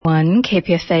101.1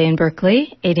 KPFA in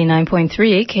Berkeley,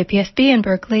 89.3 KPFB in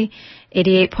Berkeley,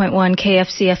 88.1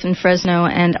 KFCF in Fresno,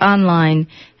 and online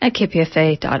at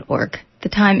kpfa.org. The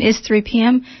time is 3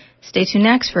 p.m. Stay tuned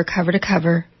next for Cover to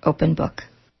Cover Open Book.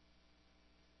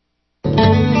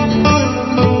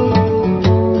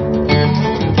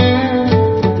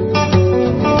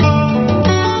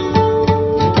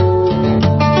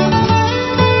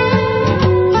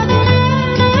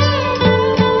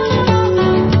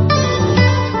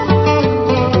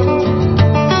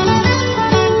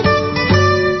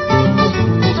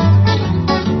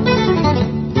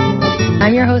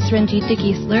 I'm your host, Ranjita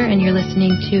Giesler, and you're listening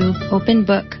to Open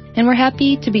Book. And we're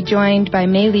happy to be joined by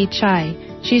Mei Lee Chai.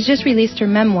 She's just released her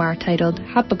memoir titled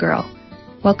Hapa Girl.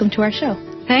 Welcome to our show.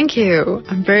 Thank you.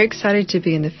 I'm very excited to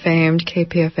be in the famed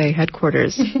KPFA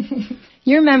headquarters.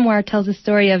 Your memoir tells the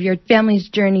story of your family's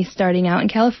journey starting out in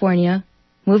California,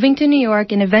 moving to New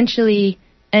York, and eventually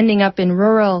ending up in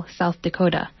rural South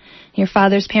Dakota. Your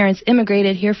father's parents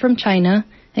immigrated here from China,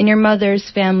 and your mother's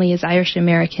family is Irish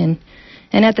American.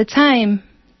 And at the time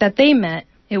that they met,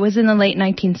 it was in the late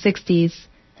 1960s,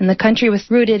 and the country was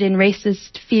rooted in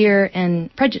racist fear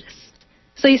and prejudice.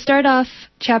 So you start off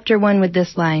chapter 1 with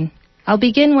this line, "I'll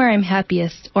begin where I'm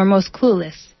happiest or most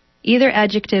clueless. Either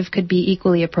adjective could be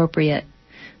equally appropriate,"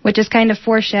 which is kind of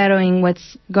foreshadowing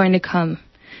what's going to come.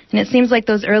 And it seems like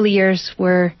those early years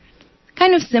were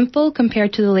kind of simple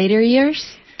compared to the later years.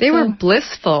 They were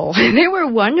blissful. They were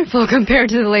wonderful compared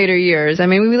to the later years. I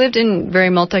mean, we lived in very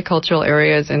multicultural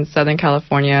areas in Southern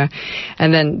California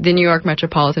and then the New York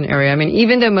metropolitan area. I mean,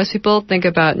 even though most people think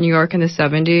about New York in the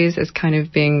 70s as kind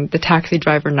of being the taxi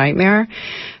driver nightmare,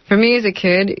 for me as a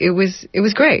kid, it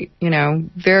was great, you know,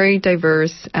 very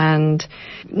diverse, and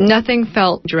nothing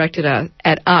felt directed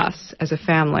at us as a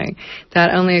family.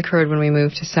 That only occurred when we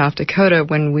moved to South Dakota,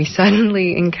 when we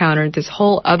suddenly encountered this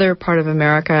whole other part of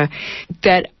America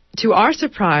that, to our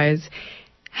surprise,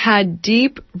 had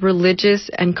deep religious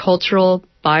and cultural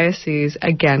biases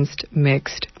against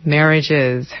mixed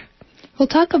marriages. We'll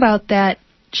talk about that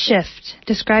shift.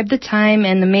 Describe the time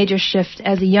and the major shift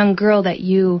as a young girl that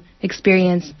you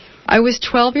experienced. I was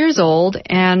 12 years old,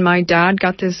 and my dad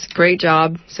got this great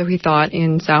job, so he thought,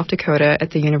 in South Dakota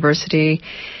at the university.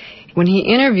 When he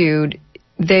interviewed,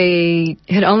 they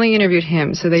had only interviewed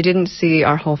him, so they didn't see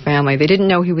our whole family. They didn't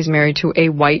know he was married to a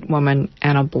white woman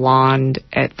and a blonde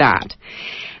at that.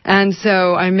 And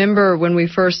so I remember when we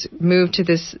first moved to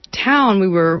this town, we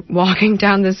were walking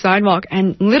down the sidewalk,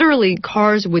 and literally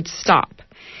cars would stop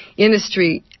in the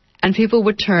street, and people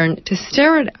would turn to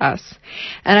stare at us.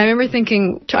 And I remember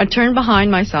thinking, I'd turn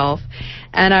behind myself,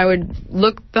 and I would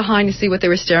look behind to see what they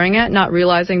were staring at, not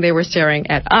realizing they were staring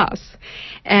at us.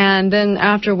 And then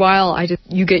after a while,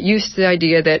 you get used to the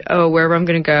idea that, oh, wherever I'm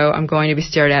going to go, I'm going to be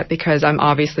stared at because I'm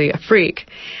obviously a freak.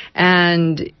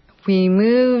 And we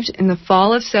moved in the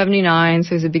fall of 79,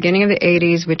 so it was the beginning of the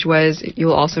 80s, which was,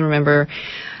 you'll also remember,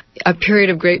 a period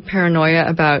of great paranoia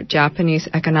about Japanese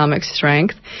economic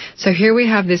strength. So here we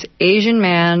have this Asian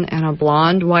man and a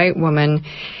blonde white woman,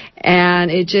 and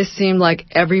it just seemed like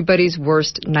everybody's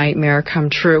worst nightmare come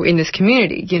true in this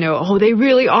community. You know, oh, they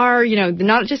really are, you know, they're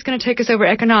not just going to take us over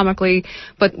economically,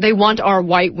 but they want our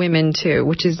white women too,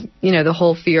 which is, you know, the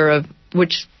whole fear of,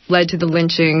 which led to the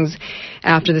lynchings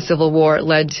after the Civil War. It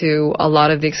led to a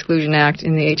lot of the Exclusion Act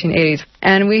in the 1880s.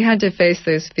 And we had to face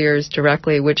those fears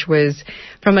directly, which was,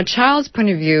 from a child's point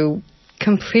of view,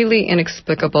 completely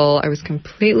inexplicable. I was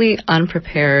completely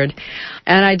unprepared.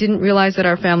 And I didn't realize that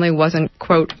our family wasn't,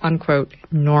 quote, unquote,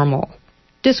 normal.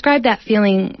 Describe that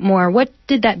feeling more. What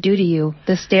did that do to you?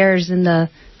 The stares and the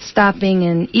stopping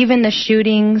and even the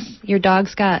shootings. Your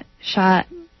dogs got shot.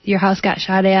 Your house got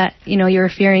shot at. You know, you were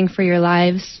fearing for your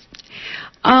lives.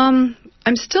 I'm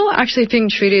still actually being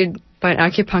treated by an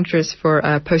acupuncturist for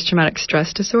post-traumatic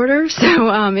stress disorder. So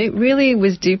it really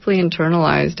was deeply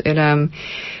internalized.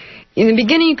 In the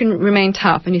beginning, you can remain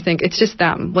tough and you think, it's just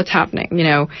them. What's happening? You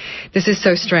know, this is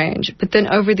so strange. But then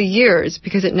over the years,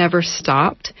 because it never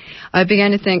stopped, I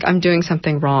began to think I'm doing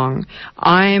something wrong.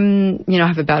 I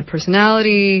have a bad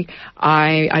personality.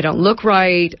 I don't look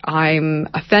right. I'm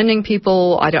offending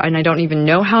people. And I don't even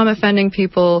know how I'm offending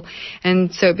people.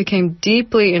 And so it became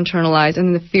deeply internalized,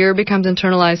 and the fear becomes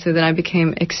internalized. So then I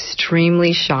became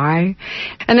extremely shy.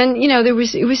 And then, you know, it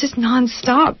was just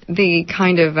nonstop, the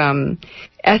kind of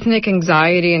ethnic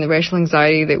anxiety and the racial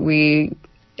anxiety that we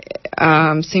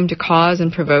seem to cause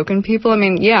and provoke in people. I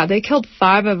mean, yeah, they killed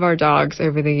 5 of our dogs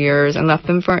over the years and left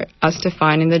them for us to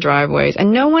find in the driveways.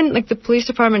 And no one, like the police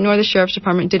department nor the sheriff's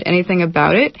department, did anything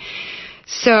about it.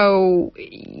 So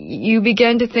you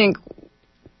begin to think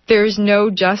there's no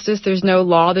justice, there's no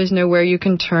law, there's nowhere you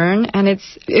can turn. And it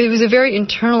was a very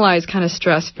internalized kind of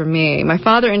stress for me. My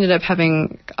father ended up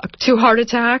having 2 heart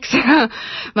attacks.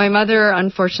 My mother,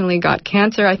 unfortunately, got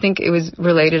cancer. I think it was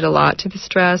related a lot to the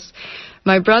stress.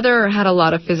 My brother had a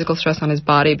lot of physical stress on his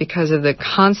body because of the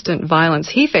constant violence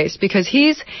he faced, because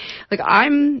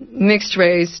I'm mixed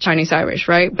race Chinese-Irish,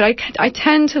 right? But I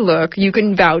tend to look, you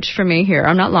can vouch for me here,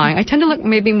 I'm not lying, I tend to look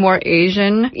maybe more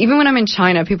Asian. Even when I'm in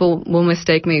China, people will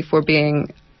mistake me for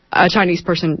being a Chinese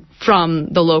person from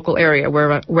the local area,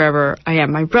 wherever I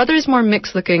am. My brother is more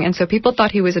mixed looking, and so people thought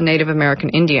he was a Native American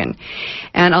Indian.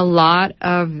 And a lot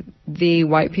of the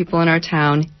white people in our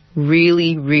town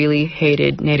really, really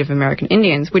hated Native American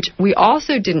Indians, which we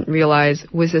also didn't realize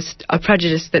was a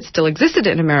prejudice that still existed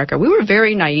in America. We were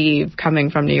very naive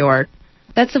coming from New York.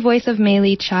 That's the voice of Mei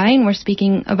Lee Chai, and we're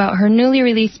speaking about her newly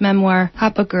released memoir,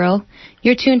 Papa Girl.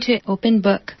 You're tuned to Open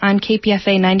Book on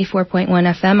KPFA 94.1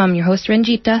 FM. I'm your host,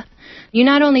 Ranjita. You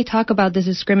not only talk about the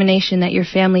discrimination that your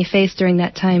family faced during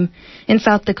that time in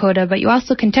South Dakota, but you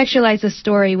also contextualize the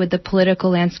story with the political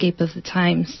landscape of the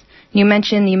times. You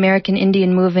mentioned the American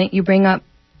Indian movement. You bring up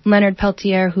Leonard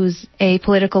Peltier, who's a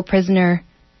political prisoner.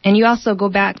 And you also go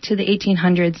back to the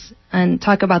 1800s and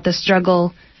talk about the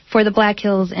struggle for the Black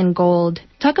Hills and gold.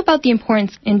 Talk about the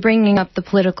importance in bringing up the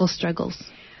political struggles.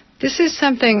 This is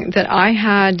something that I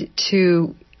had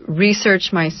to research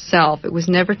myself. It was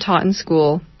never taught in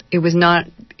school. It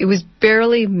was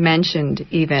barely mentioned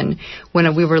even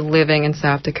when we were living in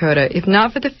South Dakota. If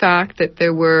not for the fact that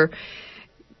there were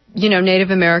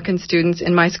Native American students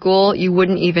in my school, you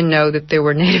wouldn't even know that there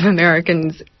were Native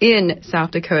Americans in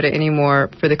South Dakota anymore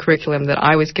for the curriculum that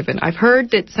I was given. I've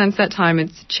heard that since that time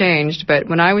it's changed, but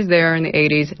when I was there in the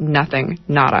 80s, nothing,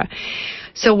 nada.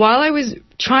 So while I was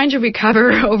trying to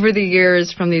recover over the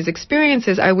years from these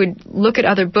experiences, I would look at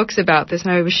other books about this,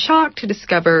 and I was shocked to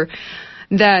discover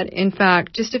that, in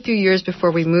fact, just a few years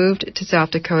before we moved to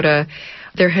South Dakota,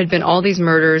 there had been all these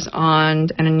murders on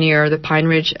and near the Pine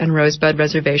Ridge and Rosebud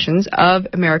reservations of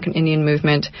American Indian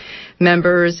Movement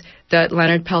members that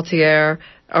Leonard Peltier,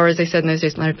 or as they said in those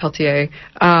days, Leonard Peltier,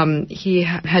 he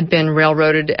had been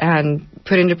railroaded and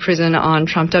put into prison on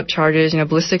trumped-up charges.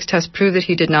 Ballistics tests proved that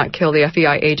he did not kill the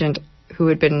FBI agent who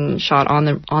had been shot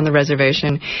on the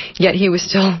reservation, yet he was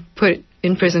still put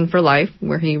in prison for life,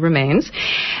 where he remains.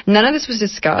 None of this was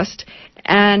discussed,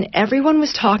 and everyone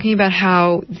was talking about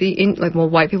how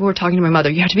white people were talking to my mother,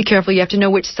 you have to be careful, you have to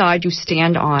know which side you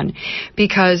stand on,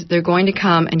 because they're going to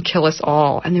come and kill us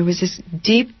all. And there was this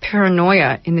deep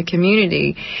paranoia in the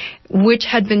community, which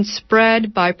had been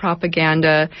spread by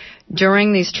propaganda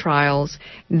during these trials,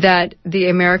 that the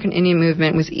American Indian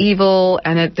movement was evil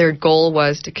and that their goal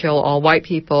was to kill all white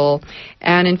people.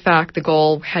 And in fact, the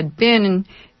goal had been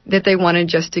that they wanted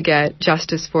just to get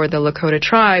justice for the Lakota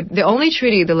tribe. The only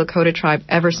treaty the Lakota tribe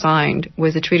ever signed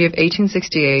was the Treaty of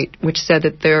 1868, which said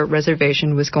that their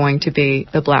reservation was going to be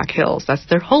the Black Hills. That's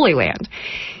their holy land.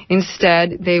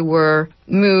 Instead, they were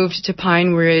moved to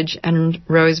Pine Ridge and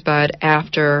Rosebud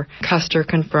after Custer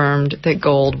confirmed that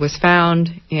gold was found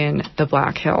in the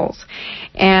Black Hills.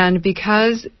 And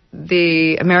because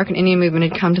the American Indian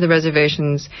movement had come to the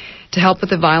reservations to help with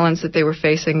the violence that they were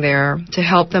facing there, to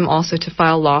help them also to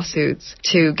file lawsuits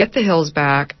to get the hills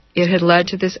back, it had led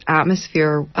to this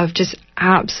atmosphere of just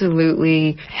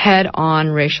absolutely head-on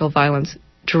racial violence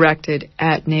directed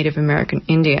at Native American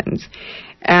Indians.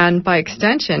 And by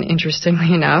extension,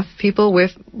 interestingly enough, people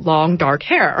with long, dark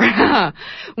hair,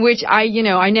 which I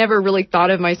never really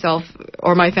thought of myself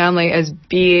or my family as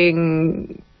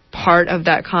being part of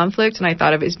that conflict, and I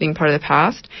thought of it as being part of the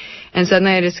past. And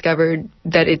suddenly I discovered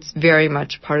that it's very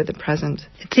much part of the present.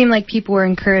 It seemed like people were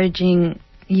encouraging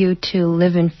you to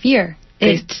live in fear.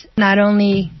 It not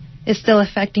only is still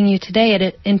affecting you today,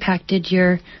 it impacted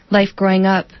your life growing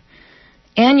up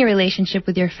and your relationship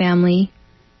with your family,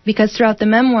 because throughout the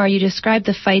memoir you describe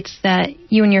the fights that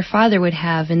you and your father would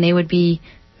have, and they would be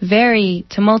very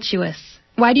tumultuous.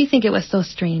 Why do you think it was so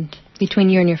strained between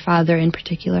you and your father in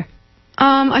particular?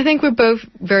 I think we're both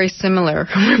very similar.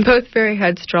 We're both very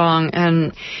headstrong,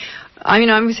 and I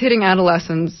was hitting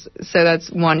adolescence, so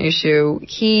that's one issue.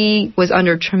 He was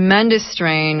under tremendous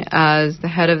strain as the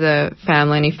head of the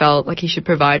family, and he felt like he should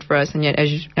provide for us, and yet,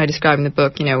 as I describe in the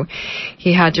book,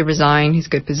 he had to resign his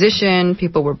good position.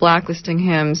 People were blacklisting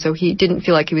him, so he didn't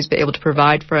feel like he was able to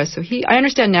provide for us. So I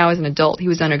understand now as an adult, he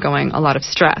was undergoing a lot of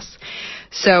stress.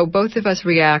 So both of us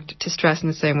react to stress in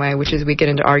the same way, which is we get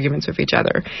into arguments with each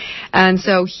other. And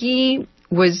so he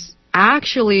was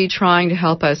actually trying to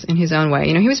help us in his own way.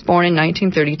 He was born in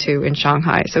 1932 in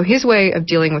Shanghai. So his way of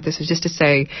dealing with this is just to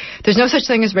say, there's no such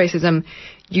thing as racism.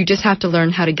 You just have to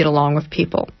learn how to get along with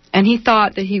people. And he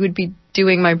thought that he would be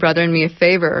doing my brother and me a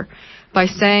favor by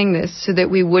saying this so that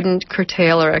we wouldn't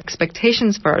curtail our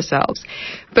expectations for ourselves.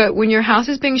 But when your house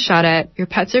is being shot at, your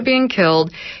pets are being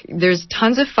killed, there's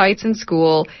tons of fights in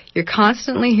school, you're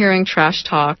constantly hearing trash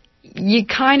talk, you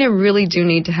kind of really do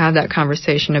need to have that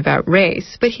conversation about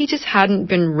race. But he just hadn't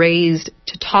been raised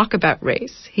to talk about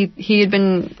race. He had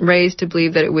been raised to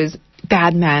believe that it was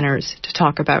bad manners to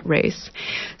talk about race.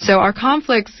 So our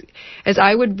conflicts, as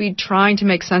I would be trying to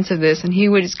make sense of this, and he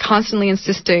was constantly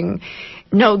insisting,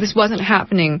 no, this wasn't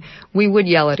happening, we would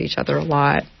yell at each other a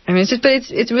lot. I mean,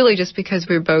 it's really just because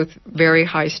we're both very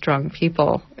high-strung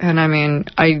people. And I mean,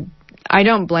 I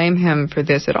don't blame him for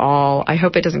this at all. I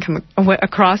hope it doesn't come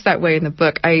across that way in the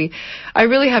book. I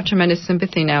really have tremendous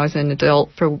sympathy now as an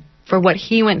adult for what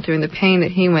he went through and the pain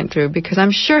that he went through, because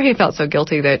I'm sure he felt so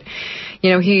guilty that,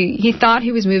 he thought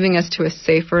he was moving us to a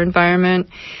safer environment,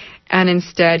 and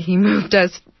instead he moved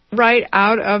us right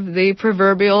out of the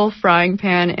proverbial frying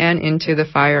pan and into the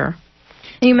fire.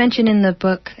 You mentioned in the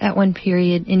book at one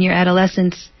period in your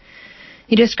adolescence,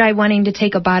 you described wanting to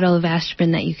take a bottle of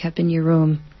aspirin that you kept in your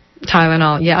room.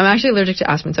 Tylenol. Yeah, I'm actually allergic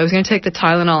to aspirin, so I was going to take the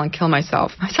Tylenol and kill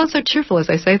myself. I sound so cheerful as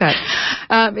I say that.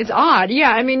 It's odd. Yeah,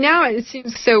 I mean, now it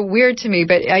seems so weird to me,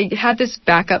 but I had this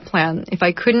backup plan. If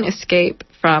I couldn't escape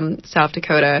from South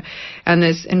Dakota and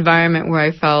this environment where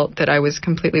I felt that I was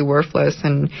completely worthless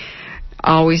and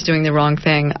always doing the wrong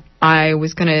thing, I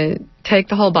was going to take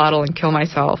the whole bottle and kill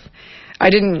myself. I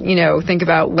didn't, think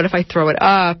about what if I throw it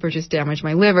up or just damage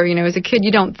my liver. As a kid,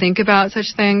 you don't think about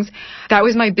such things. That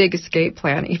was my big escape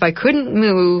plan. If I couldn't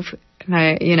move,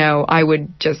 I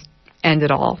would just end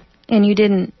it all. And you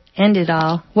didn't end it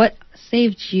all. What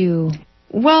saved you?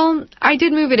 Well, I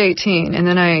did move at 18, and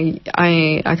then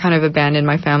I kind of abandoned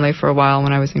my family for a while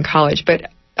when I was in college.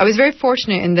 But I was very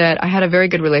fortunate in that I had a very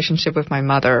good relationship with my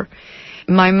mother.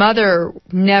 My mother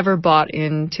never bought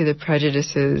into the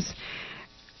prejudices.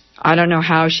 I don't know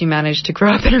how she managed to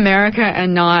grow up in America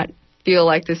and not feel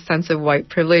like this sense of white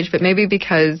privilege, but maybe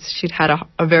because she'd had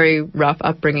a very rough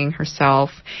upbringing herself.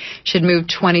 She'd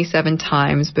moved 27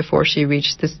 times before she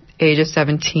reached this age of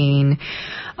 17.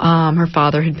 Her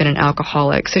father had been an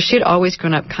alcoholic. So she had always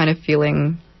grown up kind of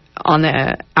feeling on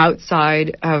the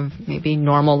outside of maybe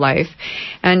normal life.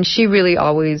 And she really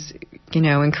always,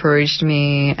 encouraged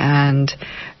me and,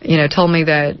 told me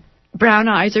that brown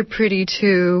eyes are pretty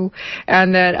too,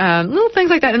 and that little things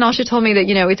like that. And also told me that,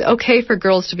 it's okay for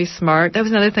girls to be smart. That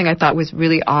was another thing I thought was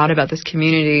really odd about this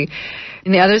community.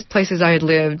 In the other places I had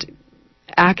lived,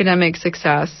 academic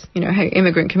success, hey,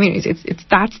 immigrant communities,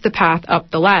 that's the path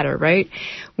up the ladder, right?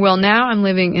 Well, now I'm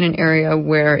living in an area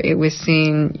where it was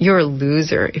seen, you're a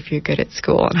loser if you're good at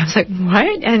school. And I was like,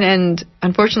 what? And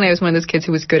unfortunately, I was one of those kids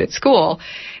who was good at school.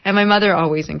 And my mother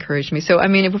always encouraged me. So, I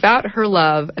mean, without her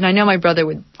love, and I know my brother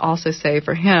would also say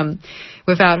for him,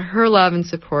 without her love and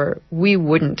support, we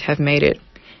wouldn't have made it.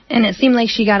 And it seemed like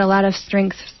she got a lot of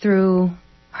strength through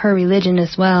her religion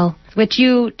as well, which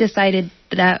you decided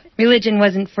that religion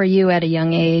wasn't for you at a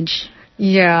young age.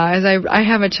 Yeah, as I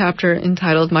have a chapter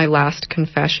entitled My Last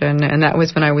Confession, and that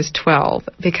was when I was 12,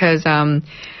 because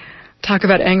talk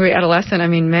about angry adolescent. I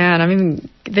mean,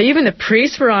 even the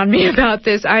priests were on me about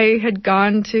this. I had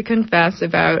gone to confess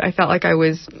I felt like I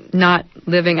was not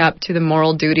living up to the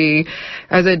moral duty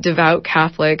as a devout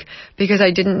Catholic because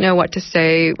I didn't know what to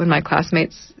say when my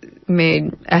classmates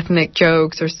made ethnic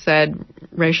jokes or said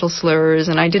racial slurs,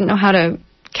 and I didn't know how to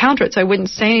counter it, so I wouldn't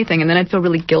say anything, and then I'd feel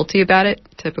really guilty about it,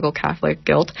 typical Catholic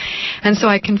guilt. And so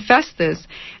I confessed this,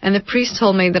 and the priest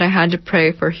told me that I had to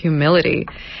pray for humility,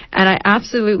 and I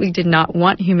absolutely did not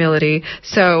want humility,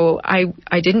 so I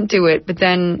didn't do it. But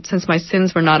then, since my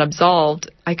sins were not absolved,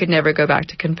 I could never go back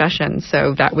to confession,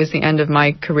 so that was the end of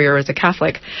my career as a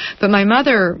Catholic. But my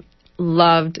mother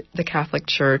loved the Catholic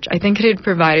Church. I think it had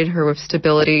provided her with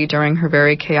stability during her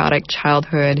very chaotic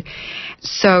childhood.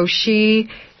 So she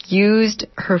used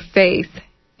her faith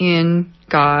in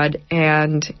God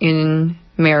and in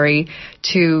Mary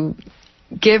to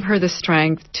give her the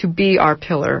strength to be our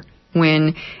pillar.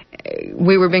 When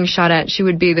we were being shot at, she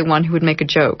would be the one who would make a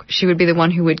joke. She would be the one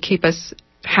who would keep us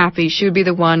happy. She would be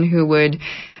the one who would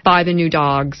buy the new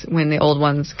dogs when the old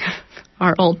ones,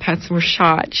 our old pets, were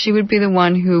shot. She would be the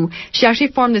one she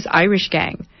actually formed this Irish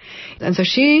gang. And so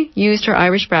she used her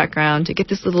Irish background to get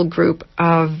this little group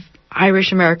of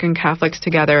Irish American Catholics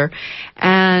together,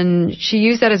 and she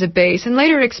used that as a base, and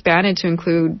later it expanded to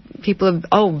include people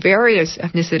of various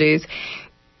ethnicities,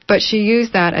 but she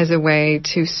used that as a way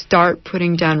to start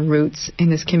putting down roots in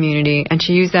this community, and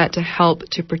she used that to help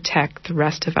to protect the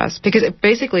rest of us, because it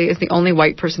basically is the only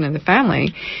white person in the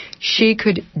family. She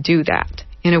could do that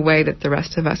in a way that the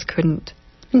rest of us couldn't.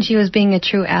 And she was being a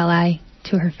true ally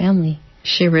to her family.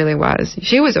 She really was.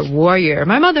 She was a warrior.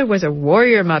 My mother was a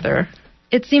warrior mother.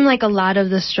 It seemed like a lot of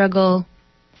the struggle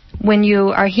when you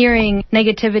are hearing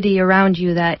negativity around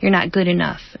you that you're not good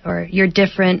enough or you're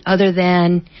different other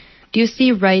than. Do you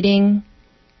see writing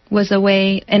was a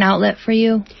way, an outlet for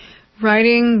you?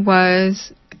 Writing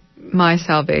was my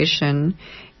salvation.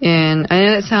 I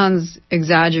know it sounds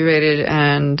exaggerated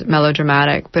and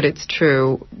melodramatic, but it's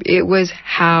true. It was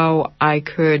how I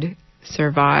could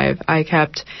survive. I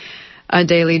kept a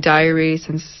daily diary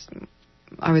since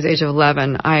I was age of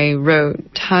 11. I wrote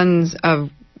tons of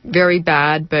very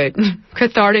bad but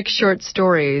cathartic short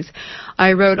stories.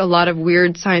 I wrote a lot of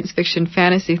weird science fiction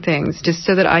fantasy things just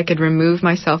so that I could remove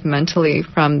myself mentally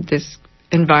from this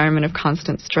environment of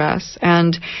constant stress.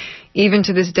 And even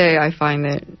to this day, I find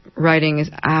that writing is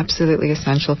absolutely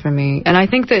essential for me. And I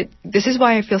think that this is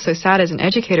why I feel so sad as an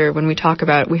educator when we talk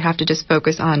about we have to just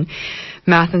focus on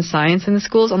math and science in the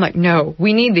schools. I'm like, no,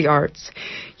 we need the arts.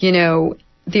 You know,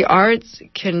 the arts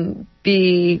can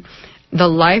be the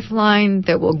lifeline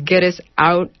that will get us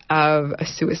out of a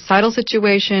suicidal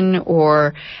situation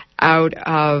or out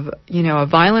of, a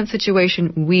violent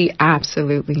situation. We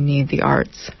absolutely need the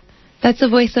arts. That's the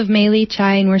voice of Mei Lee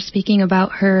Chai, and we're speaking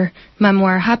about her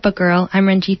memoir, Hapa Girl. I'm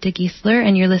Ranjita Giesler,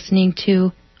 and you're listening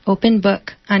to Open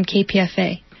Book on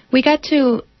KPFA. We got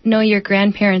to know your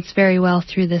grandparents very well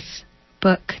through this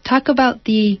book. Talk about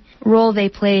the role they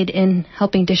played in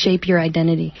helping to shape your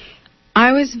identity.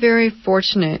 I was very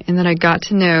fortunate in that I got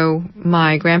to know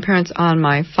my grandparents on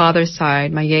my father's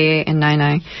side, my yeye and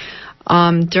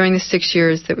nainai, during the 6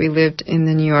 years that we lived in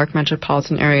the New York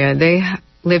metropolitan area. They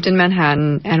lived in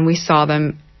Manhattan, and we saw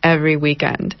them every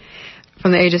weekend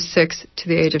from the age of 6 to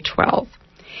the age of 12.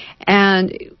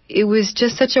 And it was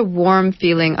just such a warm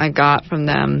feeling I got from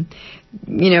them.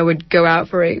 Would go out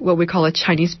for what we call a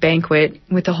Chinese banquet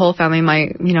with the whole family,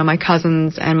 my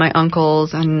cousins and my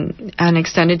uncles and an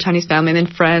extended Chinese family, and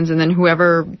then friends, and then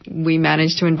whoever we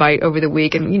managed to invite over the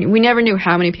week. And we never knew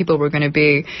how many people were going to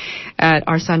be at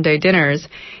our Sunday dinners.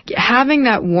 Having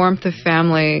that warmth of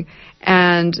family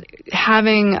and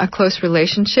having a close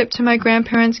relationship to my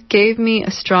grandparents gave me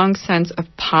a strong sense of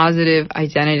positive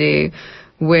identity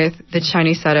with the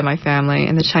Chinese side of my family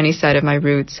and the Chinese side of my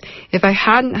roots. If I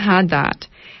hadn't had that,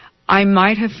 I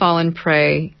might have fallen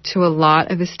prey to a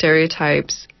lot of the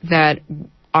stereotypes that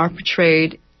are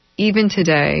portrayed even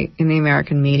today in the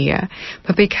American media.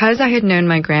 But because I had known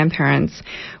my grandparents,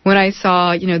 when I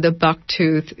saw, the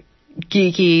buck-toothed,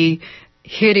 geeky,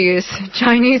 hideous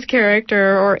Chinese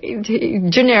character or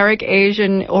generic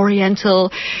Asian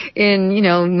Oriental in,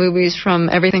 movies from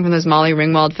everything from those Molly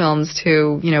Ringwald films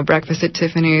to, Breakfast at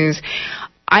Tiffany's,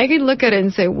 I could look at it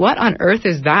and say, what on earth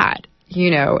is that?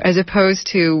 As opposed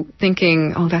to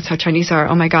thinking, oh, that's how Chinese are.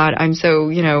 Oh, my God, I'm so,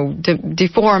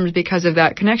 deformed because of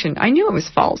that connection. I knew it was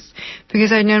false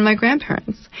because I'd known my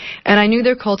grandparents and I knew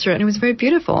their culture, and it was very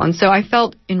beautiful. And so I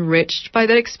felt enriched by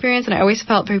that experience, and I always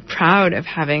felt very proud of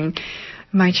having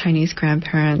my Chinese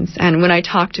grandparents. And when I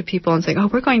talk to people and say, oh,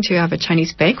 we're going to have a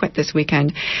Chinese banquet this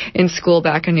weekend in school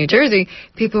back in New Jersey,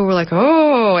 people were like,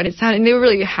 oh, and they were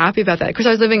really happy about that. Because I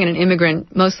was living in an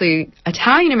immigrant, mostly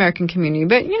Italian-American community,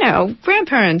 but,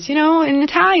 grandparents, and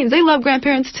Italians, they love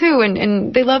grandparents too,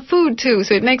 and they love food too,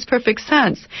 so it makes perfect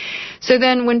sense. So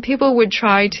then when people would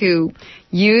try to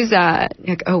use that,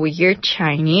 like, oh, well, you're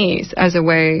Chinese, as a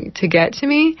way to get to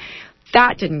me,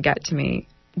 that didn't get to me,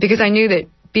 because I knew that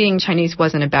being Chinese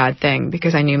wasn't a bad thing,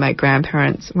 because I knew my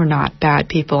grandparents were not bad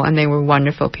people, and they were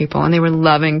wonderful people, and they were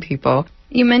loving people.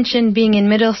 You mentioned being in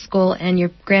middle school and your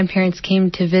grandparents came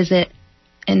to visit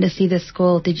and to see the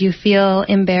school. Did you feel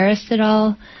embarrassed at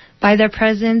all by their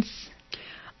presence?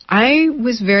 I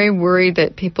was very worried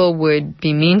that people would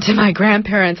be mean to my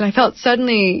grandparents. And I felt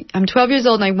suddenly, I'm 12 years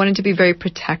old, and I wanted to be very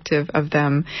protective of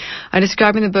them. I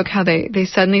describe in the book how they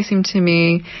suddenly seemed to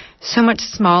me so much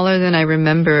smaller than I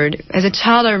remembered. As a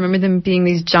child, I remember them being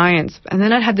these giants. And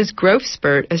then I'd had this growth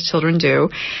spurt, as children do.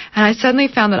 And I suddenly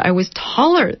found that I was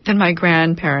taller than my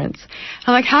grandparents.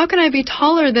 I'm like, how can I be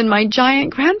taller than my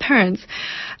giant grandparents?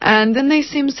 And then they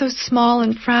seemed so small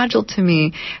and fragile to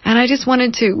me. And I just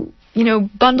wanted to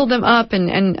bundle them up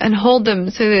and hold them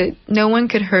so that no one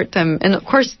could hurt them. And of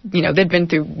course, they'd been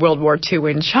through World War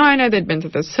II in China. They'd been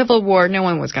through the Civil War. No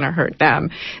one was going to hurt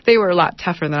them. They were a lot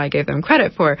tougher than I gave them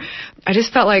credit for. I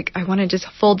just felt like I wanted to just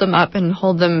fold them up and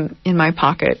hold them in my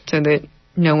pocket so that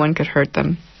no one could hurt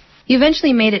them. You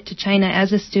eventually made it to China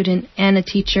as a student and a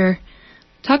teacher.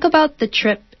 Talk about the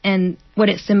trip and what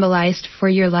it symbolized for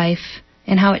your life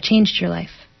and how it changed your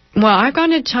life. Well, I've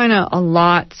gone to China a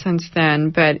lot since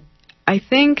then, but I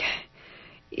think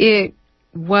it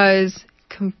was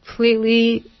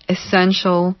completely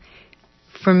essential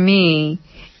for me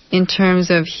in terms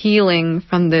of healing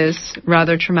from this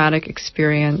rather traumatic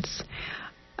experience,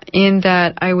 in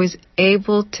that I was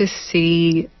able to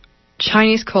see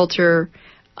Chinese culture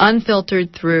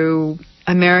unfiltered through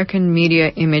American media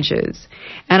images,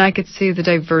 and I could see the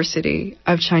diversity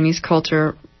of Chinese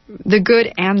culture, the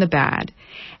good and the bad.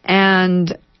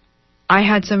 And I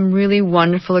had some really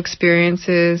wonderful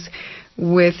experiences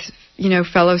with,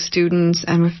 fellow students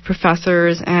and with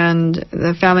professors and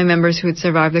the family members who had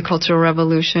survived the Cultural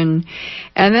Revolution.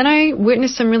 And then I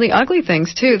witnessed some really ugly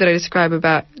things, too, that I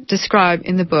describe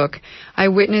in the book. I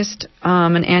witnessed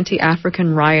an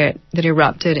anti-African riot that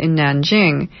erupted in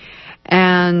Nanjing.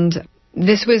 And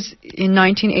this was in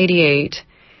 1988,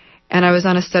 and I was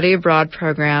on a study abroad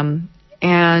program.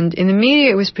 And in the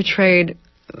media, it was portrayed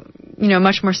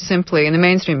much more simply, in the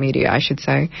mainstream media, I should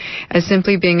say, as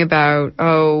simply being about,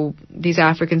 these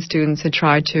African students had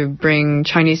tried to bring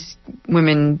Chinese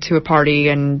women to a party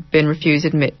and been refused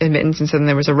admittance, and so then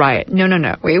there was a riot. No.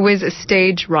 It was a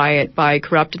staged riot by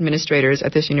corrupt administrators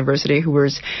at this university who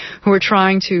were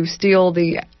trying to steal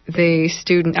the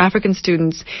African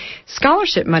students'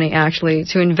 scholarship money, actually,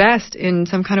 to invest in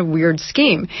some kind of weird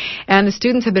scheme. And the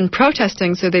students had been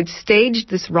protesting, so they'd staged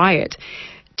this riot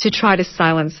to try to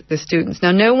silence the students.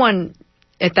 Now, no one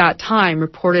at that time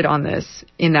reported on this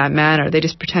in that manner. They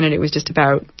just pretended it was just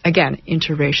about, again,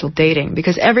 interracial dating,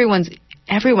 because everyone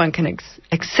can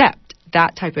accept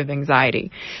that type of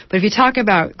anxiety. But if you talk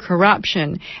about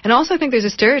corruption, and also I think there's a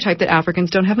stereotype that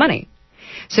Africans don't have money.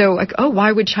 So,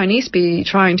 why would Chinese be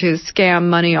trying to scam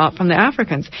money off from the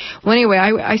Africans? Well, anyway,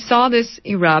 I saw this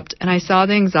erupt, and I saw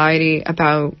the anxiety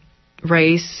about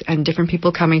race and different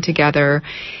people coming together.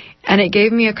 And it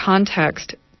gave me a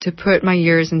context to put my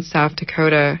years in South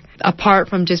Dakota, apart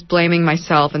from just blaming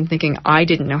myself and thinking I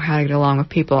didn't know how to get along with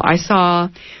people. I saw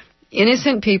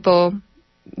innocent people,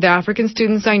 the African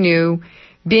students I knew,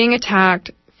 being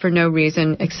attacked for no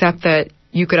reason except that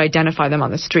you could identify them on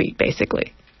the street,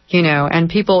 basically. And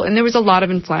there was a lot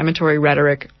of inflammatory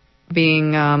rhetoric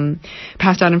being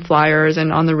passed out in flyers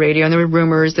and on the radio, and there were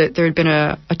rumors that there had been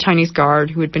a Chinese guard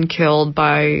who had been killed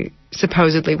by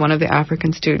supposedly one of the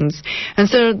African students. And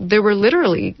so there were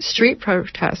literally street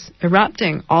protests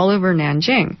erupting all over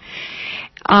Nanjing.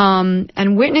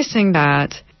 And witnessing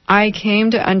that, I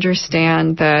came to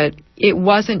understand that it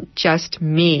wasn't just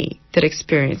me that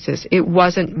experienced this. It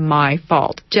wasn't my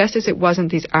fault, just as it wasn't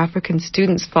these African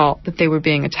students' fault that they were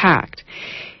being attacked.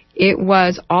 It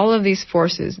was all of these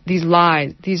forces, these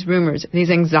lies, these rumors,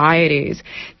 these anxieties,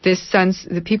 this sense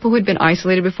that people who had been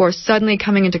isolated before suddenly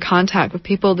coming into contact with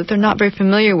people that they're not very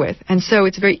familiar with. And so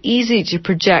it's very easy to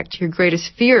project your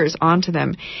greatest fears onto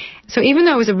them. So even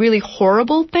though it was a really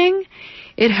horrible thing,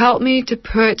 it helped me to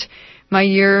put my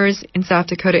years in South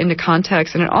Dakota into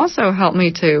context, and it also helped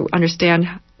me to understand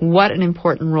what an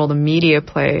important role the media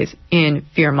plays in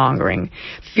fear-mongering.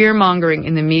 Fear-mongering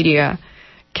in the media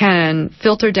can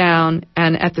filter down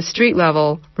and at the street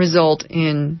level result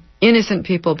in innocent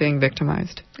people being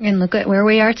victimized. And look at where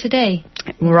we are today.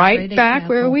 Right back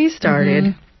where we started.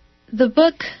 Mm-hmm. The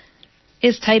book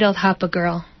is titled Hapa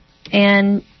Girl,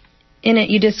 and in it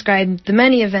you describe the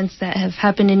many events that have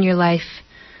happened in your life,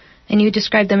 and you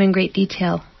describe them in great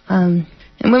detail. And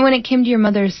when it came to your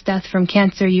mother's death from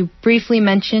cancer, you briefly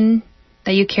mentioned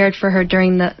that you cared for her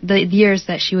during the years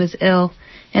that she was ill,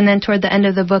 and then toward the end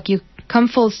of the book you come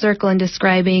full circle in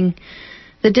describing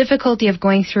the difficulty of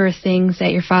going through her things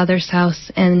at your father's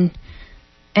house, and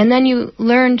then you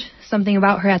learned something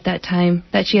about her at that time,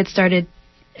 that she had started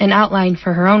an outline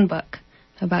for her own book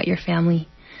about your family.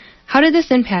 How did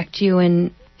this impact you,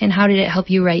 and how did it help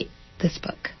you write this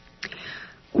book?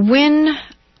 When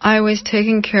I was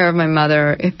taking care of my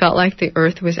mother, it felt like the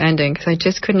earth was ending, because I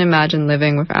just couldn't imagine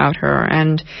living without her,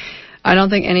 and I don't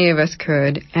think any of us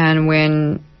could.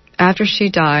 And after she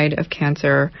died of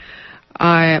cancer,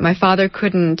 my father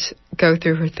couldn't go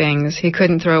through her things. He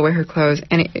couldn't throw away her clothes,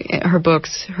 her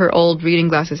books, her old reading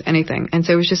glasses, anything. And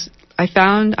so it was just, I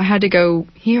had to go.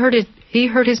 He hurt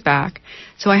his back,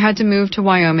 so I had to move to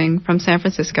Wyoming from San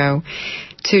Francisco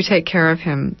to take care of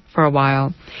him for a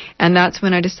while. And that's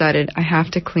when I decided I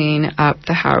have to clean up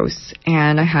the house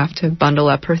and I have to bundle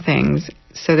up her things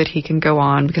so that he can go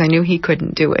on, because I knew he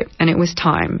couldn't do it. And it was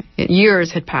time.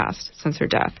 Years had passed since her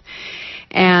death.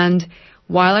 And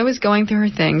while I was going through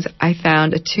her things, I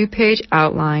found a 2-page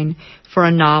outline for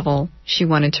a novel she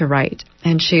wanted to write.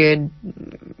 And she had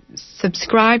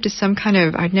subscribed to some kind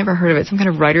of, I'd never heard of it, some kind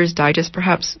of Writer's Digest,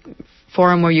 perhaps,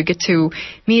 forum where you get to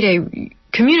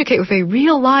communicate with a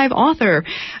real live author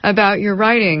about your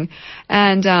writing.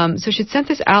 And so she'd sent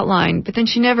this outline, but then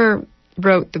she never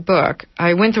wrote the book,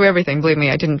 I went through everything. Believe me,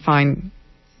 I didn't find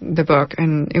the book,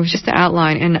 and it was just the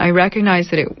outline, and I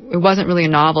recognized that it wasn't really a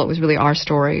novel, it was really our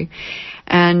story.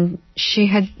 And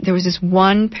there was this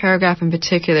one paragraph in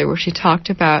particular where she talked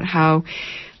about how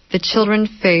the children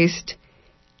faced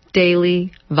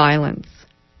daily violence.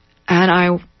 And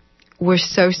I was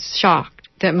so shocked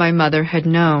that my mother had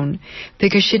known,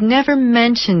 because she'd never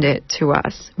mentioned it to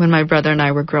us when my brother and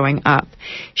I were growing up.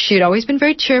 She had always been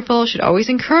very cheerful, she'd always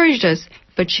encouraged us,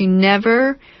 but she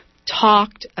never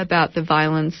talked about the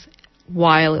violence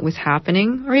while it was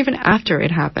happening or even after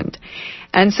it happened.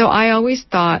 And so I always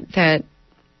thought that,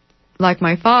 like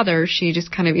my father, she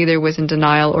just kind of either was in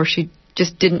denial or she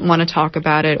just didn't want to talk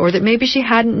about it, or that maybe she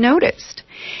hadn't noticed.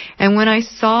 And when I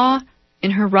saw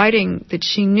in her writing that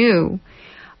she knew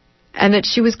and that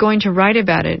she was going to write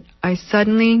about it, I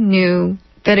suddenly knew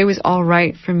that it was all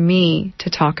right for me to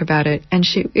talk about it. And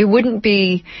it wouldn't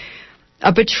be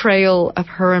a betrayal of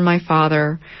her and my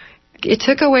father. It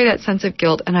took away that sense of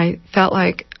guilt, and I felt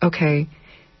like, okay,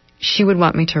 she would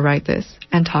want me to write this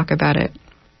and talk about it.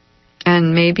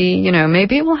 And maybe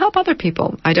it will help other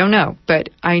people. I don't know. But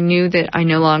I knew that I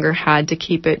no longer had to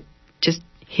keep it just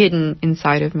hidden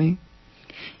inside of me.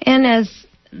 And as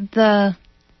the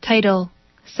title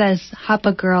says,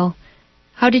 Hapa Girl,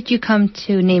 how did you come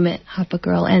to name it Hapa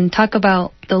Girl? And talk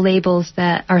about the labels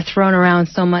that are thrown around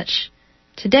so much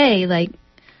today. Like,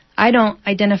 I don't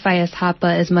identify as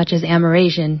Hapa as much as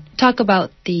Amerasian. Talk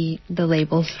about the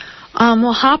labels.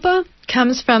 Well, Hapa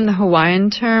comes from the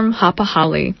Hawaiian term Hapa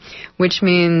Hali, which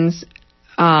means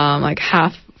like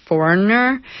half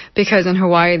foreigner, because in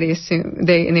Hawaii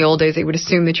in the old days they would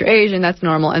assume that you're Asian, that's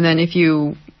normal, and then if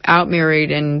you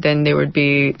outmarried, and then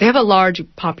they have a large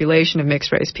population of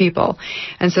mixed race people,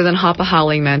 and so then Hapa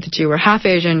Hali meant that you were half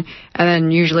Asian and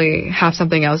then usually half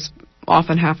something else,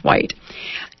 often half white.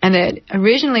 And that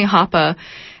originally Hapa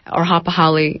or Hapa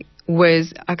Hali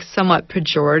was a somewhat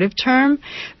pejorative term,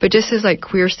 but just as like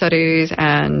queer studies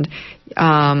and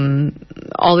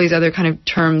all these other kind of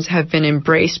terms have been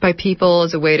embraced by people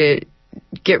as a way to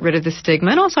get rid of the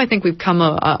stigma. And also I think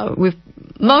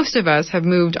most of us have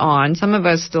moved on. Some of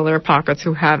us still, there are pockets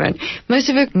who haven't. Most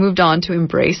of us moved on to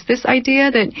embrace this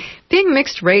idea that being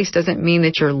mixed race doesn't mean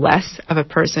that you're less of a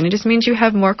person. It just means you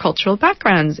have more cultural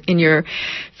backgrounds in your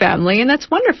family, and that's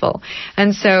wonderful.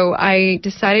 And so I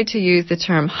decided to use the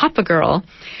term Hapa Girl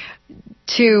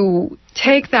to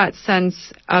take that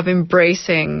sense of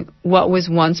embracing what was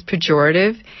once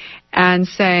pejorative and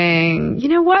saying, you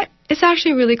know what, it's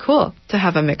actually really cool to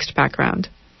have a mixed background.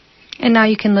 And now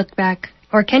you can look back,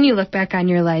 or can you look back on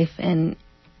your life and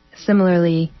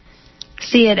similarly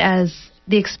see it as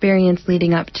the experience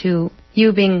leading up to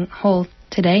you being whole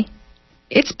today?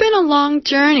 It's been a long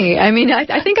journey. I mean,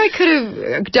 I think I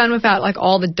could have done without like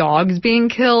all the dogs being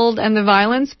killed and the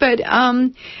violence, but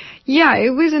yeah, it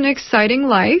was an exciting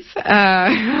life,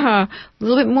 a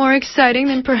little bit more exciting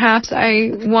than perhaps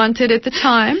I wanted at the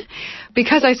time.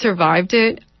 Because I survived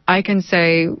it, I can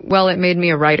say, well, it made me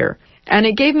a writer. And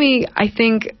it gave me, I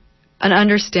think, an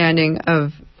understanding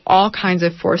of all kinds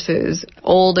of forces,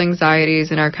 old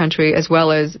anxieties in our country, as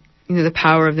well as the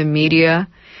power of the media,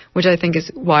 which I think is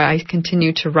why I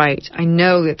continue to write. I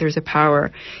know that there's a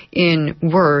power in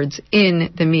words,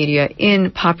 in the media,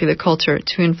 in popular culture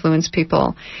to influence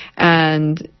people.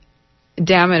 And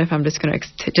damn it if I'm just going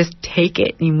to just take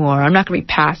it anymore. I'm not going to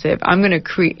be passive. I'm going to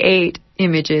create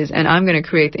images, and I'm going to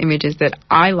create the images that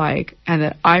I like and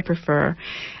that I prefer,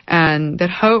 and that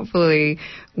hopefully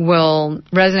will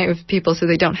resonate with people so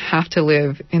they don't have to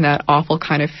live in that awful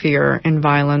kind of fear and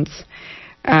violence,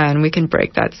 and we can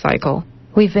break that cycle.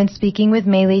 We've been speaking with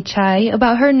Mei Li Chai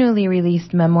about her newly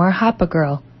released memoir, Hapa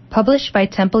Girl. Published by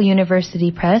Temple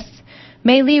University Press,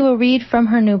 Mei Li will read from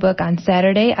her new book on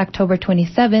Saturday, October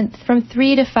 27th from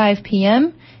 3 to 5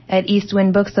 p.m. at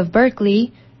Eastwind Books of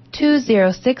Berkeley,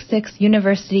 2066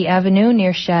 University Avenue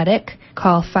near Shattuck.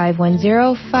 Call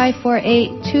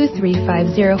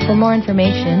 510-548-2350 for more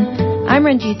information. I'm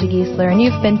Ranjita Giesler, and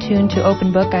you've been tuned to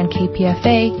Open Book on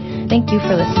KPFA. Thank you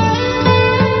for listening.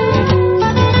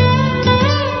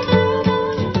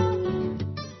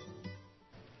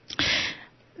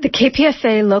 The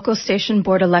KPFA local station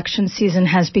board election season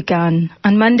has begun.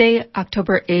 On Monday,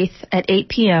 October 8th at 8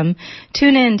 p.m.,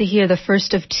 tune in to hear the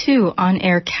first of 2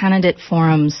 on-air candidate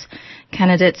forums.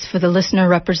 Candidates for the listener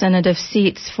representative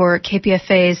seats for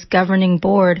KPFA's governing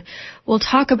board will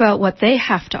talk about what they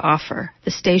have to offer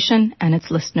the station and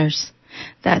its listeners.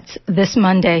 That's this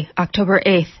Monday, October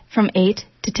 8th from 8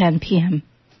 to 10 p.m.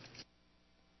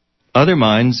 Other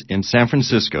Minds in San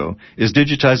Francisco is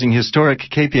digitizing historic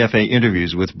KPFA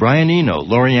interviews with Brian Eno,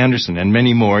 Laurie Anderson, and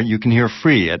many more you can hear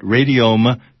free at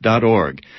radioma.org.